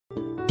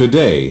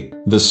Today,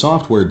 the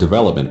software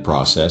development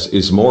process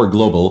is more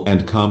global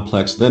and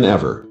complex than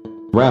ever.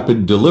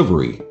 Rapid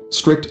delivery,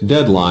 strict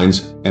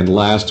deadlines, and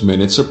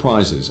last-minute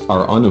surprises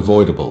are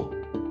unavoidable.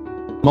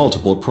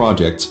 Multiple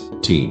projects,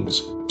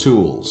 teams,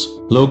 tools,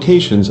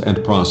 locations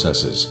and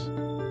processes.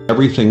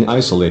 Everything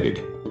isolated.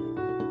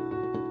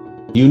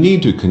 You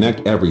need to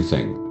connect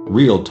everything,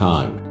 real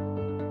time.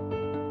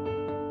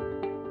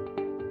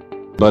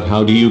 But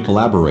how do you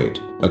collaborate,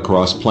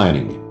 across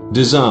planning,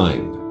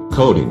 design,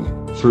 coding,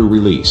 through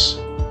release?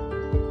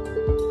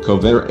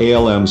 Kovair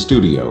ALM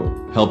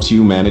Studio helps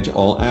you manage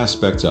all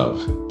aspects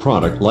of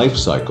product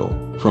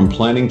lifecycle, from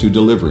planning to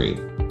delivery.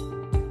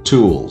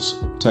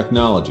 Tools,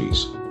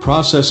 technologies,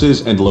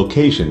 processes and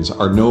locations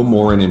are no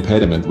more an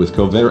impediment with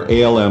Kovair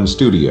ALM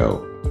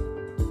Studio.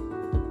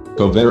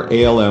 Kovair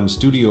ALM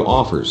Studio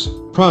offers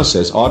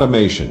process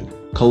automation,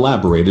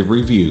 collaborative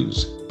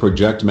reviews,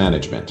 project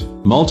management,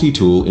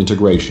 multi-tool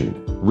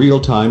integration,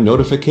 real-time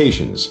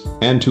notifications,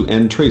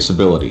 end-to-end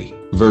traceability,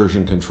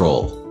 version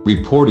control,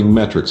 reporting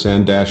metrics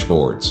and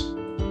dashboards.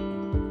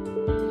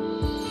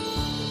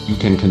 You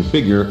can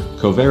configure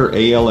Kovair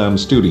ALM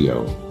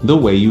Studio the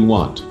way you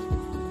want.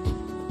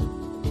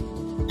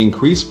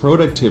 Increase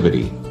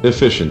productivity,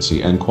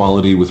 efficiency and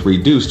quality with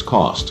reduced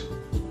cost.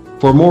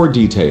 For more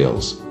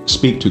details,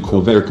 speak to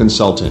Kovair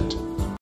Consultant.